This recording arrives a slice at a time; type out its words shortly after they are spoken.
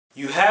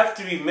You have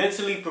to be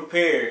mentally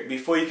prepared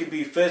before you can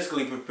be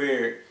physically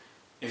prepared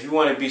if you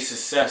want to be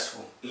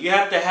successful. You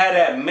have to have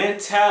that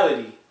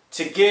mentality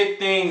to get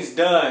things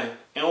done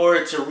in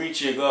order to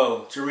reach your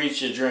goal, to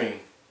reach your dream.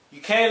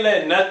 You can't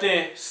let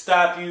nothing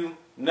stop you,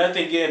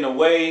 nothing get in the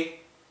way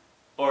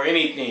or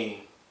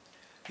anything.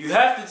 You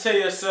have to tell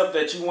yourself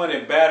that you want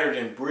it better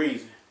than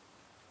breathing.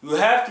 You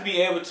have to be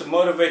able to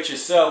motivate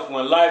yourself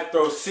when life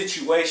throws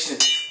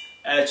situations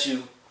at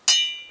you.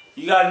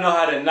 You got to know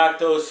how to knock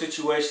those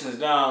situations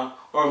down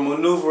or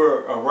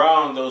maneuver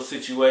around those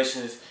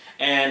situations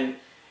and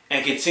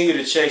continue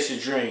to chase your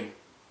dream.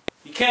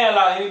 You can't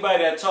allow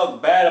anybody that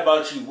talk bad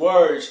about you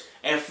words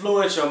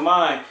influence your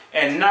mind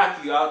and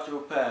knock you out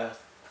your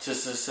path to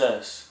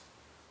success.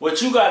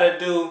 What you got to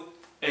do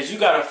is you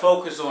got to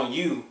focus on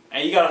you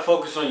and you got to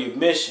focus on your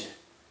mission.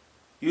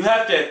 You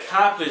have to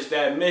accomplish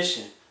that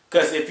mission,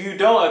 because if you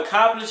don't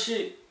accomplish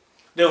it,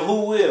 then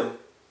who will?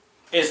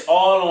 It's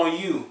all on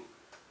you.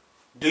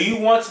 Do you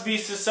want to be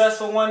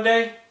successful one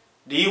day?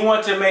 Do you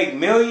want to make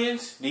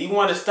millions? Do you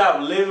want to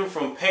stop living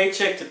from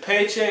paycheck to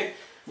paycheck?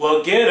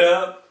 Well, get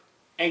up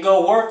and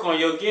go work on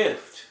your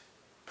gift.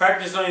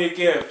 Practice on your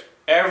gift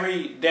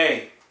every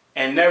day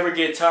and never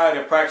get tired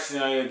of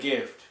practicing on your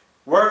gift.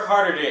 Work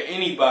harder than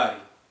anybody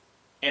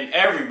and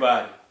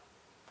everybody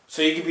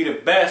so you can be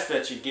the best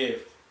at your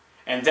gift.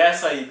 And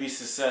that's how you be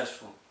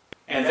successful.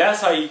 And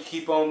that's how you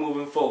keep on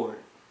moving forward.